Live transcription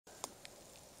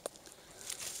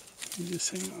You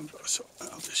just hang on, so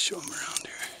I'll just show him around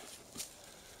here.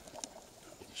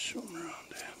 Show him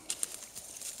around there.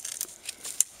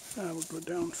 I will go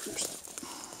down first.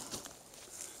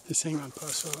 Just hang on,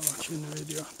 Paso. I want you in the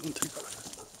video. Don't take off.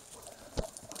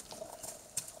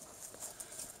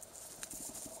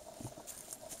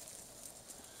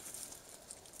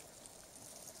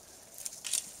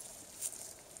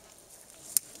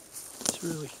 It's a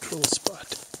really cool spot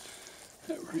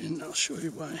that we're in. I'll show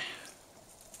you why.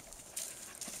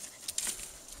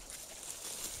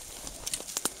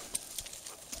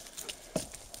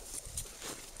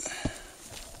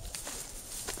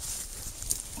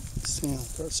 Hang on,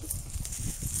 Paso.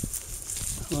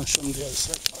 I want to show them the other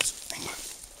side, Paso. Hang on.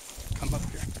 Come up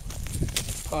here.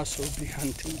 Paso will be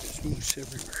hunting. There's moose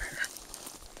everywhere here.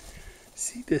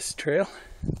 See this trail?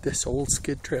 This old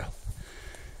skid trail.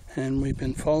 And we've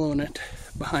been following it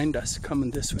behind us,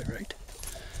 coming this way, right?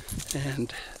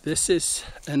 And this is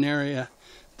an area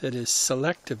that is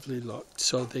selectively looked.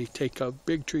 So they take out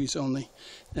big trees only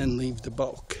and leave the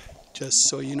bulk. Just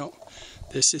so you know,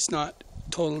 this is not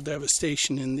total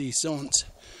devastation in these zones,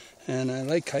 and I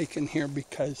like hiking here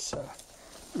because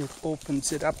it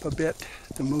opens it up a bit.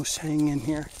 The moose hang in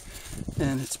here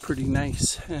and it's pretty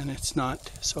nice, and it's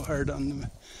not so hard on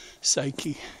the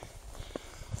psyche.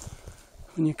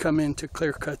 When you come into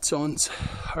clear-cut zones,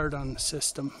 hard on the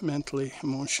system, mentally,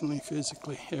 emotionally,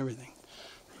 physically, everything.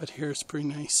 But here it's pretty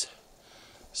nice.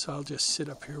 So I'll just sit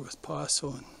up here with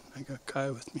Paso, and I got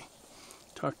Kai with me.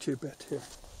 Talk to you a bit here.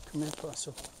 Come here,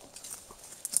 Paso.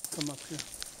 Come up here.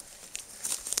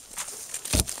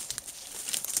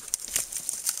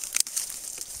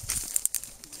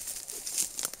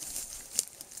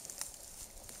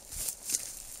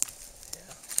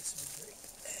 Yeah, this is great.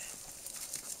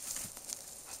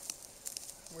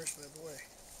 Where's my boy?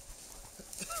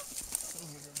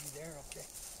 You're gonna be there, okay?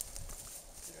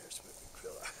 There's my big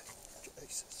fella.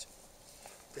 Jesus.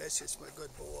 This is my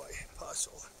good boy,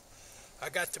 Paso. I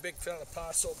got the big fella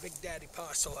Paso, Big Daddy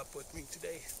Paso up with me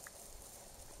today.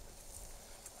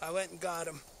 I went and got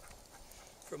him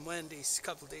from Wendy's a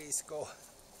couple days ago,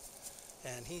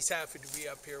 and he's happy to be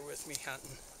up here with me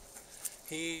hunting.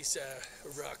 He's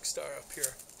a rock star up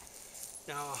here.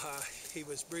 Now, he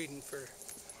was breeding for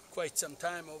quite some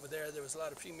time over there. There was a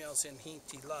lot of females in heat.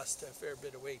 He lost a fair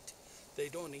bit of weight. They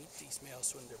don't eat these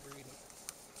males when they're breeding.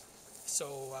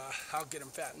 So I'll get him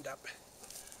fattened up.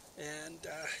 And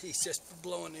he's just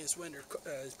blowing his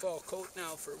his fall coat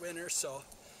now for winter, so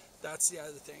that's the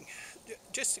other thing.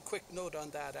 Just a quick note on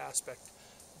that aspect.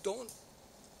 Don't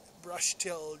brush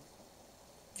till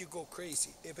you go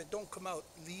crazy. If it don't come out,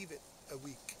 leave it a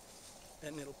week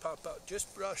and it'll pop out.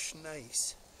 Just brush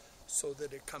nice so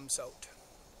that it comes out.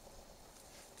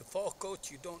 The fall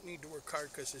coat, you don't need to work hard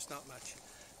because there's not much.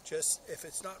 Just if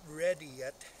it's not ready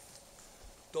yet,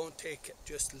 don't take it.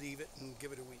 Just leave it and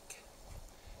give it a week.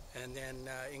 And then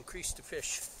increase the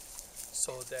fish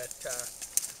so that the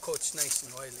coat's nice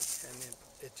and oily, and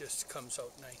it just comes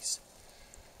out nice.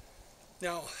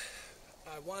 Now,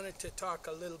 I wanted to talk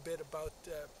a little bit about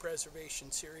the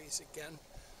preservation series again.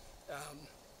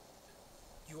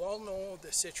 You all know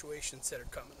the situations that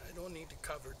are coming. I don't need to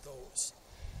cover those.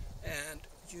 And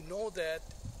you know that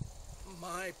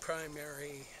my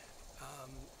primary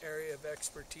area of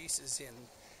expertise is in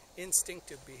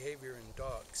instinctive behavior in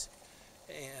dogs.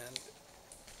 And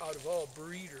out of all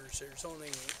breeders, there's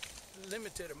only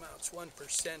limited amounts, 1%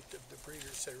 of the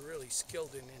breeders that are really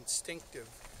skilled in instinctive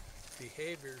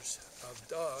behaviors of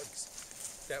dogs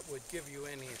that would give you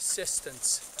any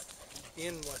assistance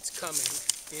in what's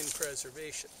coming in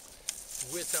preservation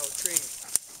without training.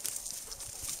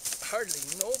 Hardly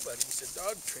nobody's a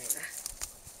dog trainer.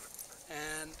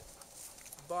 And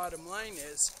bottom line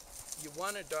is, you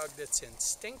want a dog that's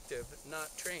instinctive,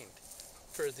 not trained,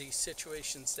 for these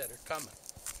situations that are coming.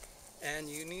 And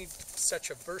you need such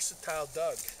a versatile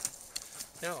dog.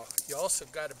 Now, you also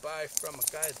got to buy from a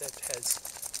guy that has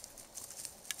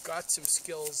got some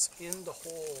skills in the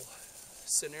whole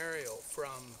scenario,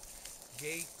 from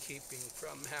gatekeeping,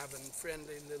 from having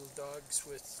friendly little dogs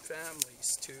with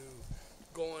families, to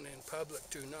going in public,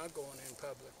 to not going in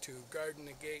public, to guarding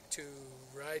the gate, to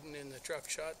riding in the truck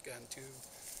shotgun, to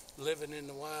living in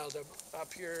the wild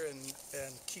up here and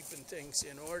keeping things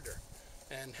in order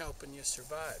and helping you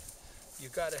survive. You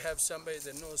got to have somebody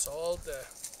that knows all the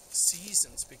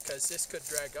seasons, because this could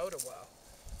drag out a while.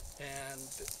 And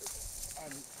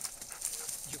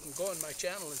you can go on my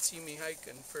channel and see me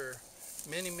hiking for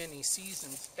many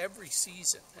seasons, every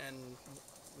season, and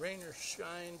rain or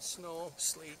shine, snow,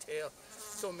 sleet, hail,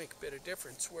 don't make a bit of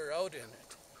difference. We're out in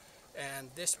it. And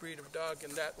this breed of dog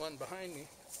and that one behind me,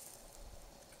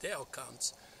 they all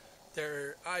counts.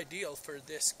 they're ideal for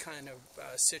this kind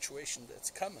of situation that's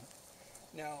coming.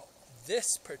 Now,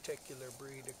 this particular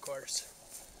breed, of course,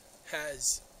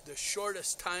 has the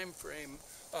shortest time frame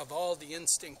of all the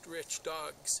instinct-rich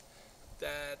dogs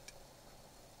that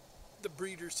the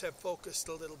breeders have focused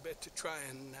a little bit to try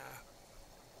and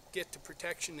get the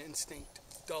protection instinct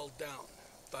dulled down.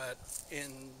 But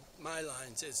in my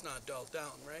lines, it's not dulled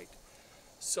down, right?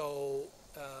 So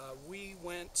we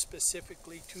went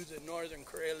specifically to the Northern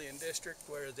Karelian district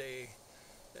where they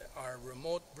are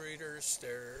remote breeders.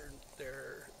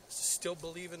 They're still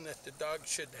believing that the dog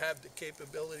should have the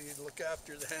capability to look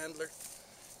after the handler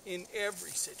in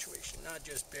every situation, not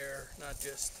just bear, not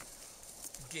just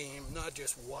game, not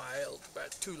just wild,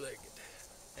 but two-legged.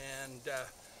 And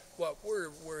what we're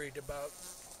worried about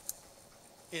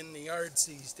in the yards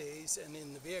these days and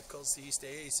in the vehicles these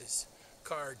days is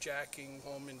carjacking,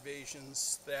 home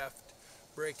invasions, theft,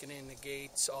 breaking in the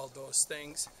gates, all those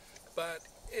things. But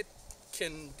it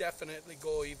can definitely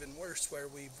go even worse, where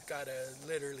we've got to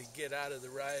literally get out of the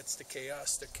riots, the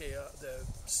chaos, the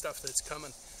stuff that's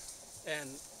coming, and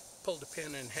pull the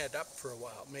pin and head up for a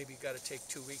while. Maybe you got to take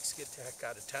 2 weeks to get the heck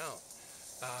out of town.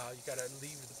 You got to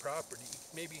leave the property.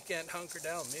 Maybe you can't hunker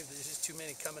down. Maybe there's just too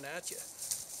many coming at you.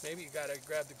 Maybe you got to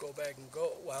grab the go bag and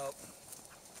go. Well,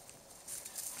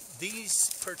 these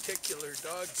particular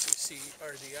dogs, you see,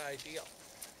 are the ideal.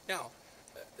 Now,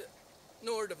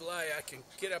 no word of lie, I can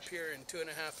get up here in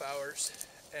 2.5 hours,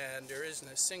 and there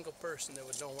isn't a single person that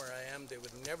would know where I am. They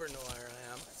would never know where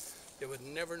I am. They would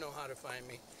never know how to find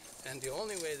me. And the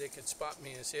only way they could spot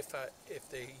me is if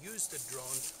they used a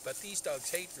drone. But these dogs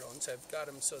hate drones. I've got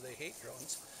them so they hate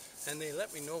drones. And they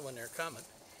let me know when they're coming.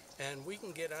 And we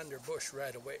can get under bush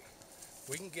right away.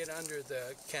 We can get under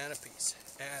the canopies.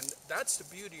 And that's the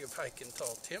beauty of hiking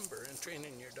tall timber and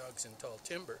training your dogs in tall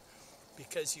timber,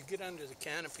 because you get under the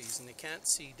canopies and they can't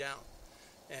see down.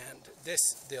 And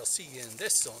they'll see you in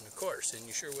this zone, of course, and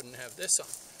you sure wouldn't have this on.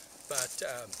 But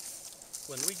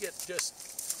when we get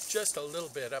just a little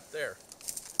bit up there,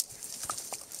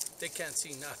 they can't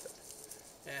see nothing.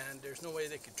 And there's no way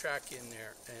they could track you in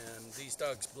there. And these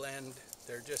dogs blend.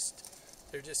 They're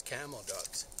just camo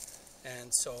dogs.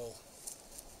 And so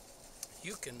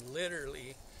you can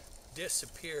literally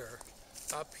disappear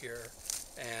up here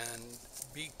and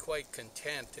be quite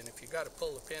content. And if you got to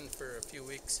pull the pin for a few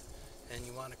weeks and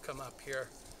you want to come up here,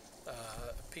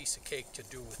 a piece of cake to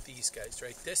do with these guys,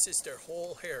 right? This is their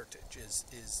whole heritage, is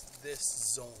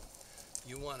this zone.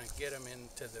 You want to get them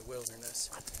into the wilderness.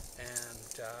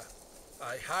 And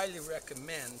I highly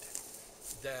recommend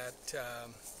that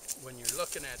when you're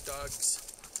looking at dogs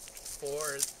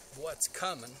for what's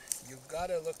coming, you've got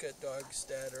to look at dogs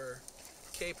that are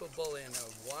capable in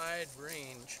a wide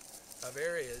range of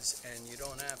areas, and you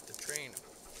don't have to train them.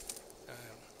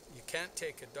 You can't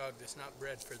take a dog that's not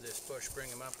bred for this bush, bring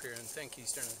him up here and think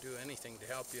he's going to do anything to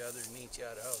help you other than eat you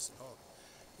out of house and home.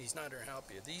 He's not going to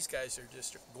help you. These guys are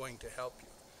just going to help you.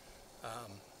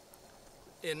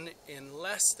 In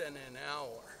less than an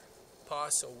hour,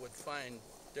 Paso would find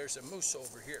there's a moose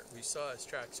over here. We saw his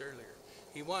tracks earlier.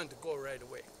 He wanted to go right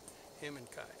away, him and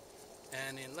Kai.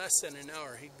 And in less than an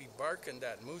hour, he'd be barking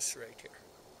that moose right here.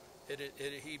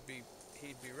 He'd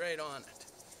be right on it.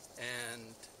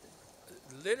 And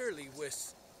literally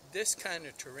with this kind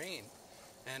of terrain,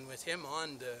 and with him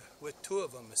with two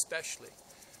of them especially,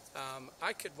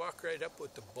 I could walk right up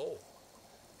with the bow,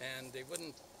 and they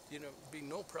wouldn't, be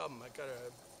no problem.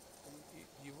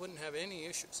 You wouldn't have any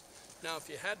issues. Now, if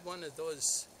you had one of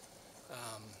those,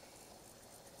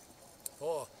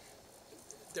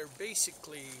 they're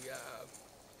basically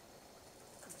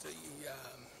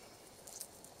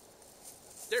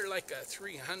they're like a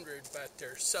 300, but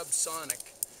they're subsonic,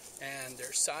 and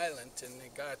they're silent, and they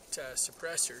got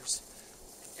suppressors,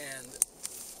 and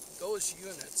those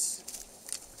units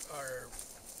are,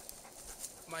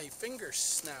 my fingers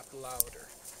snap louder,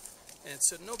 and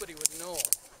so nobody would know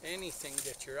anything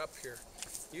that you're up here.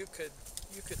 You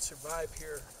could survive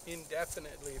here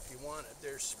indefinitely if you wanted.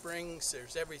 There's springs,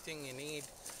 there's everything you need,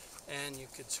 and you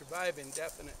could survive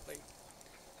indefinitely.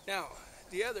 Now,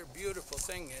 the other beautiful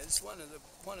thing is, one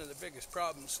of the biggest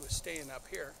problems with staying up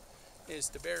here is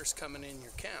the bears coming in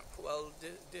your camp. Well,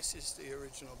 this is the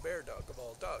original bear dog of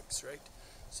all dogs, right?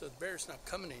 So the bear's not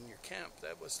coming in your camp.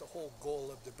 That was the whole goal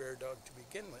of the bear dog to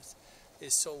begin with,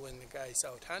 is so when the guy's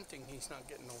out hunting, he's not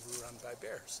getting overrun by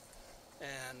bears.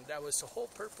 And that was the whole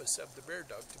purpose of the bear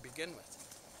dog to begin with.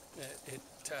 It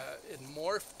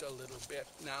morphed a little bit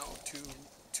now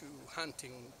to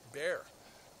hunting bear,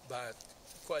 but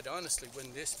quite honestly,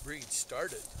 when this breed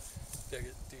started, the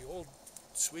old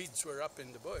Swedes were up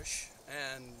in the bush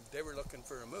and they were looking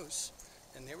for a moose,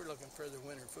 and they were looking for their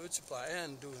winter food supply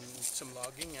and doing some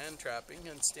logging and trapping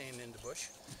and staying in the bush,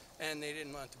 and they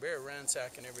didn't want the bear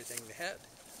ransacking everything they had.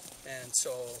 And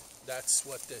so that's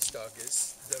what this dog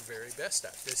is the very best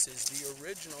at. This is the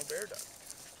original bear dog.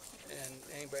 And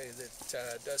anybody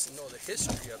that doesn't know the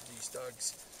history of these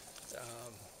dogs,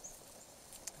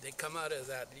 they come out of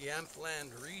that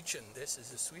Jämthund region. This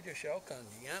is a Swedish elk hound,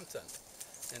 Jämthund.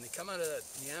 And they come out of that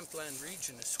Jämthund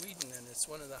region of Sweden, and it's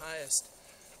one of the highest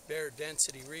bear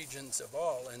density regions of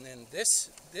all. And then this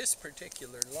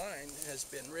particular line has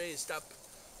been raised up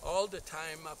all the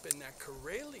time up in that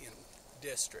Karelian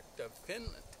district of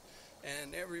Finland.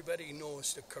 And everybody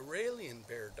knows the Karelian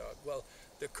bear dog. Well,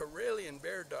 the Karelian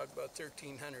bear dog about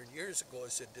 1,300 years ago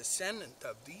is a descendant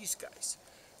of these guys,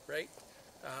 right?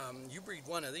 You breed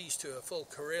one of these to a full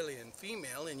Karelian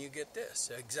female and you get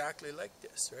this, exactly like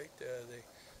this, right?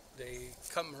 They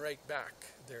come right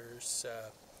back.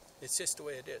 It's just the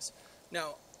way it is.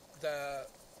 Now, the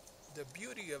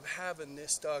beauty of having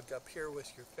this dog up here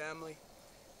with your family,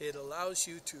 it allows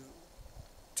you to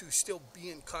still be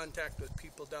in contact with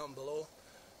people down below.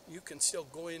 You can still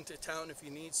go into town if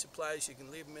you need supplies. You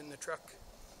can leave them in the truck.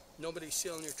 Nobody's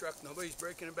stealing your truck. Nobody's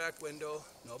breaking a back window.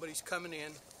 Nobody's coming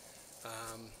in.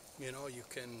 You know, you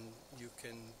can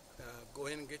go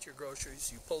in and get your groceries.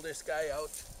 You pull this guy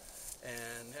out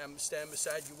and have him stand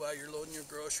beside you while you're loading your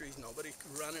groceries. Nobody's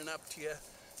running up to you.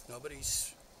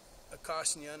 Nobody's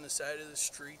accosting you on the side of the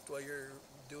street while you're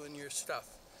doing your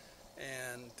stuff.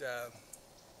 And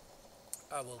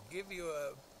I will give you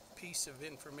a piece of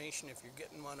information if you're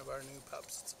getting one of our new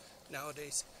pups.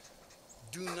 Nowadays,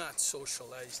 do not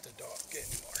socialize the dog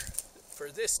anymore. For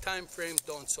this time frame,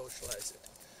 don't socialize it.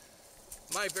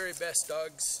 My very best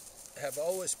dogs have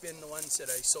always been the ones that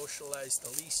I socialized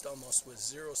the least, almost with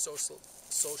zero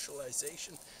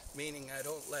socialization, meaning I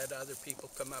don't let other people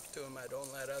come up to them. I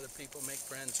don't let other people make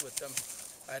friends with them.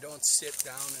 I don't sit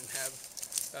down and have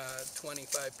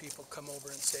 25 people come over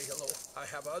and say hello. I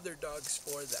have other dogs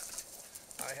for that.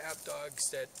 I have dogs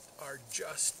that are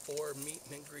just for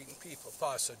meeting and greeting people.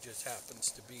 Paso just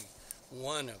happens to be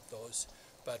one of those,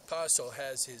 but Paso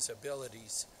has his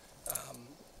abilities.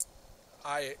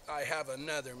 I have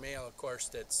another male, of course,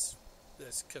 that's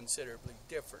considerably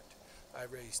different. I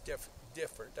raise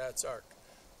different. That's Ark,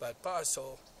 but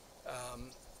Paso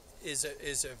is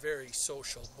a very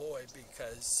social boy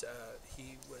because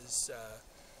he was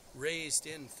raised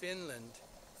in Finland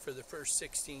for the first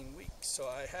 16 weeks. So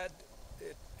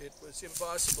it was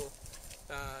impossible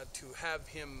to have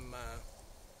him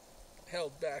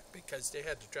held back because they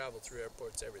had to travel through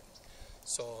airports, everything.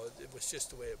 So it was just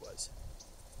the way it was.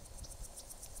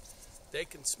 They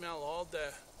can smell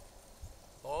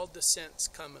all the scents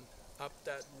coming up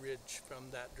that ridge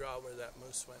from that draw where that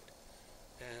moose went,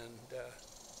 and the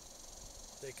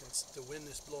wind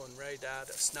is blowing right at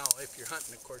us. Now, if you're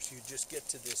hunting, of course, you just get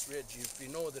to this ridge. If you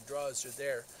know the draws are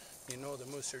there, you know the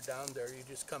moose are down there, you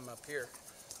just come up here,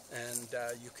 and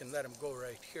you can let them go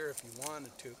right here if you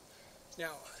wanted to.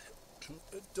 Now,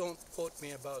 don't quote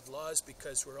me about laws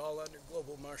because we're all under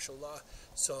global martial law,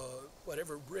 so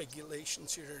whatever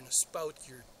regulations you're going to spout,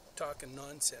 you're talking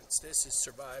nonsense. This is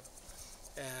survival,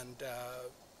 and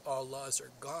all laws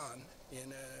are gone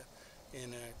in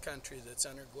a country that's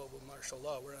under global martial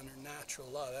law. We're under natural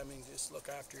law. That means just look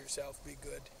after yourself, be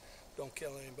good, don't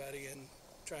kill anybody, and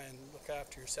try and look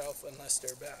after yourself unless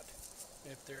they're bad.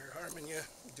 If they're harming you,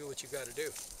 do what you got to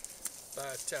do.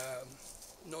 But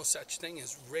no such thing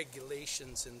as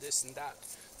regulations and this and that.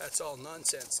 That's all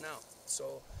nonsense now.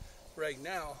 So right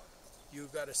now, you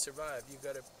got to survive. You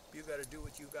got to do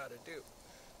what you got to do,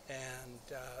 and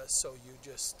so you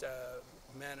just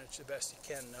manage the best you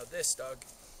can. Now this dog,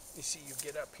 you see, you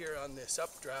get up here on this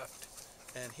updraft,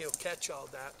 and he'll catch all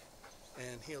that,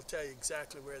 and he'll tell you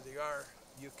exactly where they are.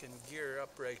 You can gear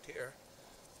up right here,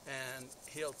 and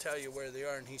he'll tell you where they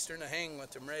are, and he's going to hang with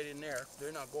them right in there.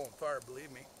 They're not going far,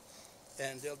 believe me.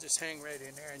 And they'll just hang right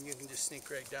in there, and you can just sneak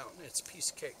right down. It's a piece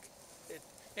of cake.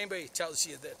 Anybody tells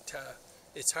you that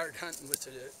it's hard hunting with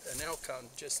an elk hound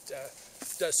just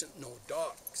doesn't know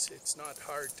dogs. It's not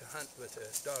hard to hunt with a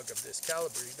dog of this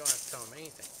caliber. You don't have to tell him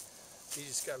anything. You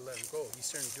just got to let him go. He's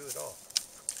starting to do it all.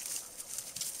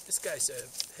 This guy's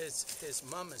his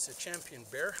mom is a champion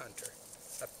bear hunter,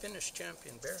 a Finnish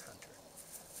champion bear hunter.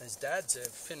 His dad's a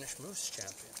Finnish moose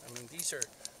champion. I mean, these are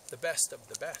the best of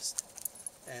the best.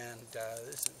 And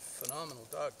this is a phenomenal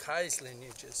dog. Kai's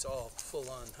lineage is all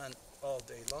full-on hunt all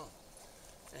day long.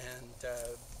 And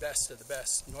best of the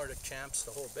best, Nordic champs,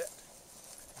 the whole bit.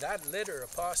 That litter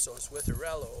of Pasos with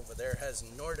Arella over there has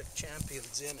Nordic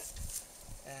champions in it.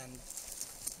 And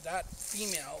that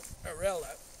female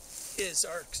Arella is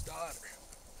Ark's daughter.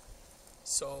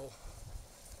 So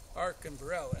Ark and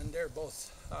Burrell, and they're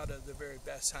both out of the very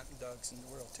best hunting dogs in the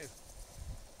world too.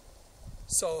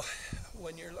 So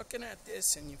when you're looking at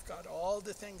this and you've got all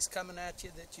the things coming at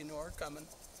you that you know are coming,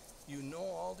 you know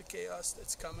all the chaos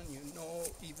that's coming, you know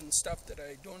even stuff that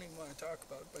I don't even want to talk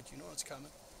about, but you know it's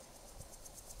coming.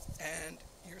 And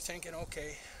you're thinking,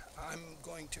 okay, I'm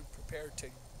going to prepare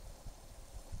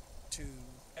to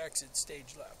exit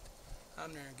stage left.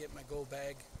 I'm going to get my go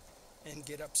bag and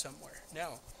get up somewhere.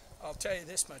 Now, I'll tell you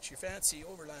this much, your fancy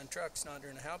overland truck's not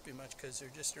going to help you much because they're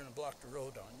just going to block the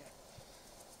road on you.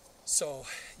 So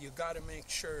you got to make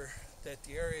sure that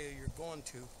the area you're going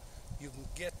to, you can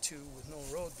get to with no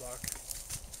roadblock,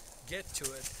 get to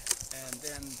it, and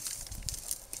then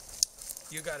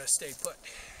you got to stay put.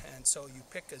 And so you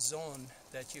pick a zone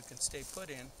that you can stay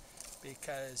put in,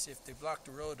 because if they block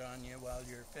the road on you, well,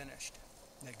 you're finished.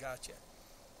 They got you.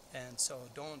 And so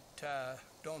don't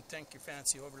think your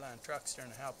fancy overland truck's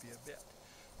going to help you a bit.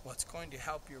 What's going to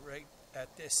help you right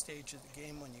at this stage of the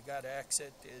game when you got to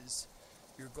exit is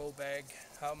your go bag,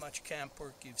 how much camp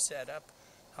work you've set up,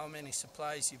 how many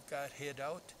supplies you've got hid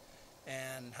out,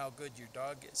 and how good your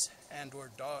dog is, and or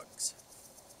dogs.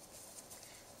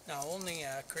 Now, only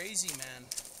a crazy man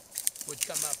would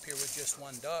come up here with just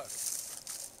one dog.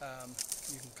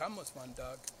 You can come with one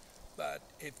dog, but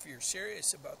if you're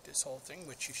serious about this whole thing,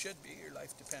 which you should be, your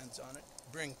life depends on it,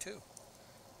 bring two.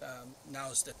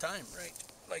 Now's the time, right?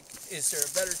 Like, is there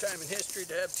a better time in history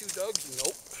to have two dogs?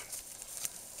 Nope.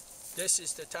 This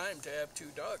is the time to have two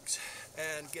dogs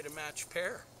and get a matched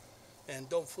pair, and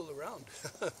don't fool around.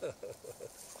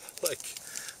 Like,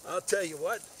 I'll tell you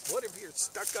what if you're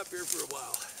stuck up here for a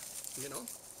while, you know?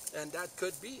 And that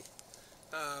could be.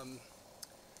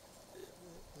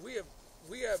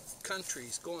 We have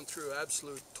countries going through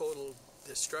absolute total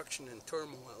destruction and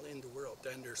turmoil in the world,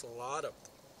 and there's a lot of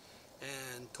them.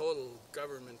 And total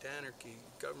government anarchy,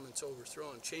 governments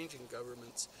overthrown, changing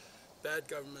governments, bad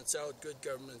governments out, good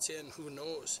governments in, who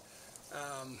knows.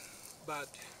 But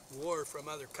war from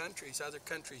other countries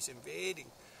invading,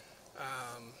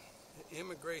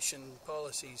 immigration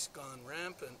policies gone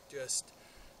rampant, just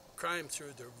crime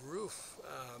through the roof,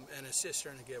 and it's just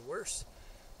going to get worse.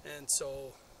 And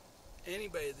so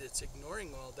anybody that's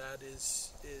ignoring all that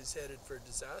is headed for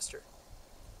disaster.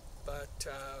 But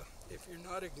if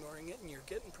you're not ignoring it and you're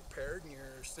getting prepared and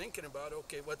you're thinking about,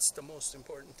 okay, what's the most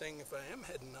important thing if I am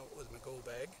heading out with my go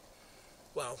bag?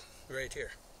 Well, right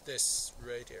here, this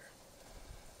right here.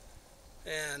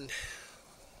 And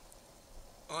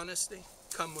honestly,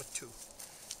 come with two.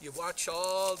 You watch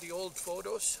all the old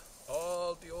photos,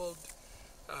 all the old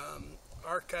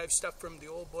archive stuff from the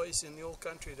old boys in the old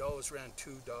country. They always ran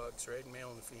two dogs, right?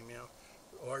 Male and female,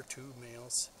 or two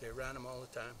males. They ran them all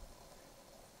the time.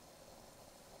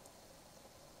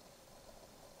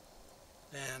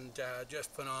 And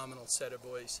just phenomenal set of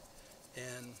boys.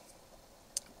 And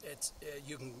it's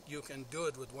you can do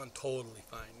it with one totally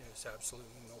fine. There's absolutely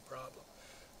no problem.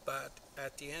 But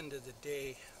at the end of the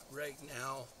day, right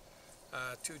now,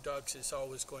 two dogs is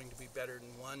always going to be better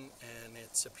than one, and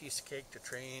it's a piece of cake to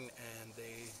train, and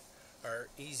they are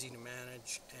easy to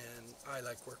manage, and I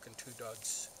like working two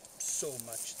dogs so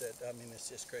much that, I mean, it's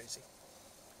just crazy.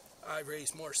 I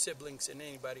raised more siblings than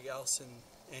anybody else in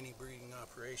any breeding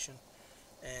operation,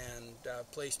 and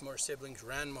placed more siblings,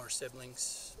 ran more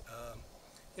siblings.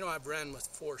 You know, I've ran with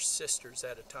 4 sisters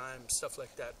at a time, stuff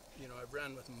like that. You know, I've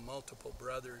ran with multiple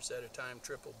brothers at a time,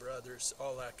 triple brothers,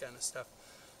 all that kind of stuff.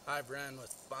 I've ran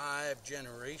with 5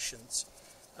 generations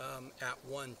at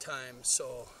one time.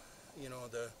 So, you know,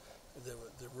 the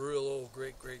real old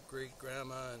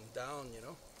great-great-great-grandma and down, you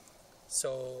know.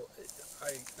 So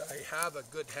I have a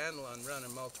good handle on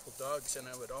running multiple dogs, and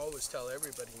I would always tell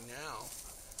everybody now,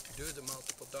 do the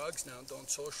multiple dogs now, don't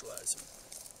socialize them.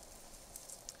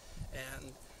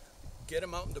 And get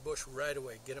them out in the bush right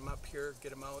away. Get them up here,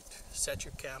 get them out, set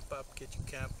your camp up, get your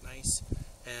camp nice,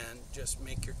 and just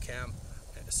make your camp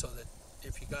so that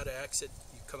if you got to exit,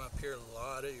 you come up here, a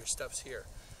lot of your stuff's here.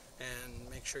 And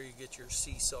make sure you get your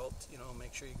sea salt, you know,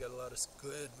 make sure you got a lot of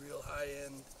good, real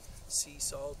high-end sea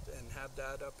salt, and have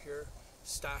that up here.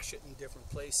 Stash it in different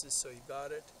places so you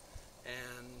got it.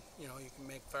 And, you know, you can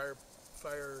make fire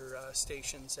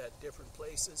stations at different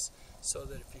places so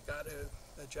that if you got to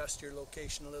adjust your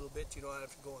location a little bit, you don't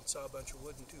have to go and saw a bunch of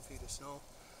wood and 2 feet of snow.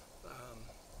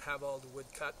 Have all the wood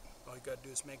cut. All you got to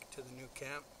do is make it to the new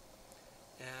camp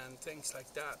and things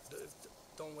like that.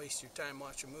 Don't waste your time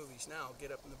watching movies now.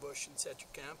 Get up in the bush and set your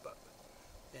camp up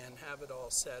and have it all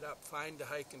set up. Find the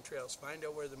hiking trails. Find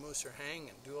out where the moose are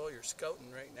hanging. Do all your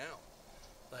scouting right now.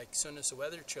 Like, as soon as the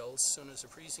weather chills, as soon as the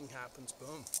freezing happens,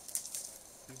 boom.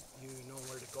 you know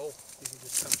where to go. You can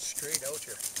just come straight out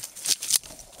here.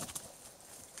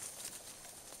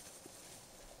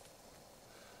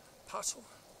 Possum?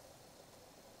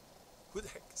 Who the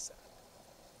heck is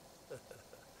that?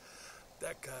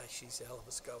 That guy, she's a hell of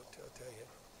a scout, I'll tell you.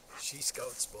 She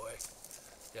scouts, boy.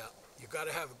 Yeah, you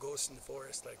gotta have a ghost in the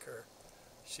forest like her.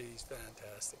 She's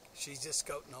fantastic. She's just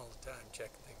scouting all the time,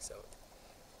 checking things out.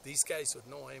 These guys would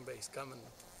know anybody's coming,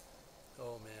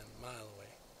 oh man, a mile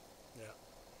away. Yeah,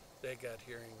 they got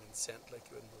hearing and scent like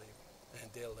you wouldn't believe.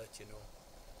 And they'll let you know.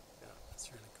 Yeah,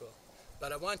 that's really cool.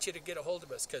 But I want you to get a hold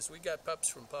of us because we got pups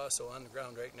from Paso on the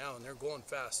ground right now, and they're going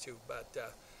fast too. But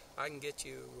I can get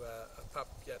you a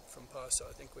pup yet from Paso.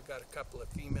 I think we got a couple of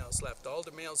females left. All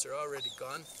the males are already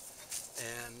gone.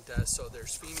 And so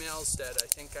there's females that I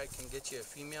think I can get you a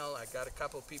female. I got a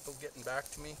couple of people getting back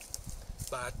to me.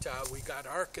 But we got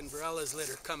Ark and Varella's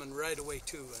litter coming right away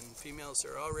too. And females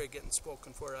are already getting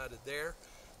spoken for out of there.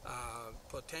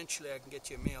 Potentially I can get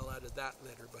you a male out of that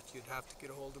litter, but you'd have to get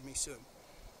a hold of me soon.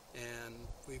 And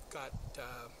we've got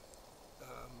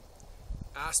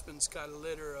Aspen's got a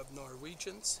litter of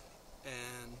Norwegians,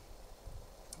 and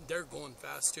they're going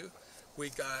fast too. We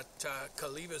got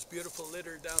Kaliva's beautiful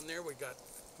litter down there. We got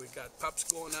pups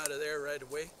going out of there right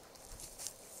away.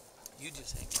 You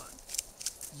just hang on.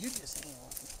 You just hang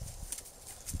on.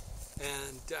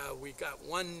 And we got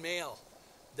one male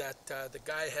that the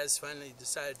guy has finally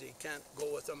decided he can't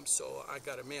go with him, so I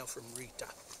got a male from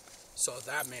Rita. So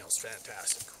that male's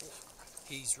fantastic.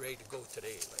 He's ready to go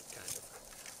today, like kind of.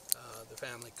 The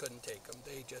family couldn't take him.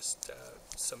 They just,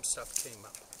 some stuff came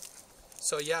up.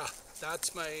 So yeah,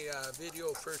 that's my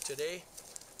video for today.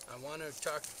 I want to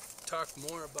talk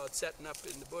more about setting up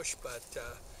in the bush, but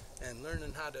and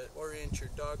learning how to orient your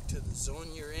dog to the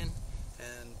zone you're in,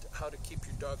 and how to keep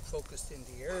your dog focused in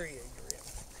the area you're in.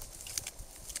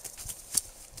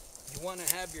 You want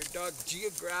to have your dog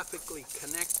geographically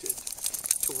connected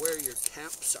to where your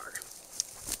camps are,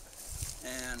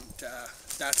 and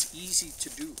that's easy to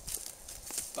do,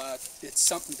 but it's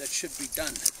something that should be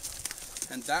done,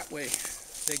 and that way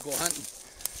they go hunting,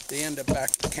 they end up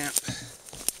back to camp.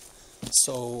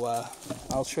 So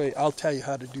I'll show you, I'll tell you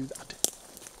how to do that.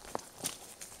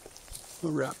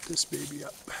 We'll wrap this baby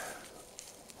up.